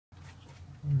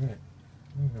Alright,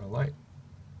 we got a light.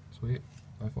 Sweet.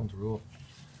 iPhones rule.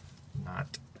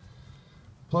 Not.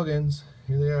 Plug-ins.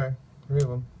 Here they are. 3 of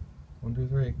them. 1, 2,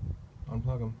 3.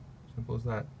 Unplug them. Simple as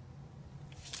that.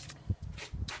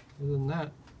 Other than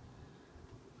that,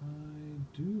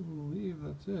 I do believe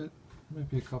that's it. Might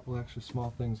be a couple extra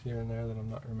small things here and there that I'm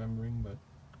not remembering, but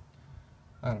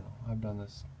I don't know. I've done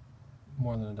this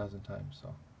more than a dozen times,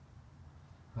 so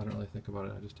I don't really think about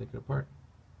it. I just take it apart.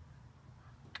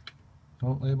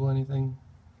 Don't label anything.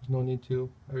 There's no need to.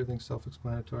 Everything's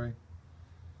self-explanatory.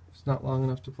 If it's not long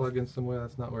enough to plug in somewhere,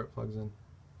 that's not where it plugs in.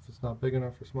 If it's not big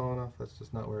enough or small enough, that's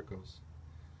just not where it goes.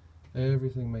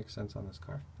 Everything makes sense on this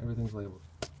car. Everything's labeled.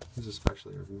 These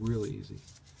especially are really easy.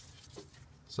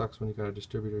 Sucks when you got a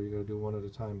distributor, you got to do one at a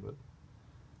time, but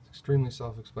it's extremely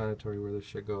self-explanatory where this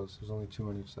shit goes. There's only 2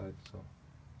 on each side, so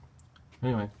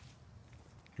anyway,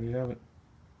 there you have it.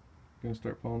 Gonna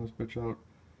start pulling this bitch out.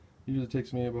 Usually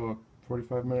takes me about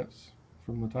 45 minutes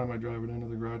from the time I drive it into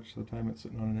the garage to the time it's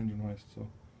sitting on an engine hoist, so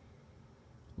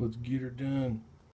let's get her done.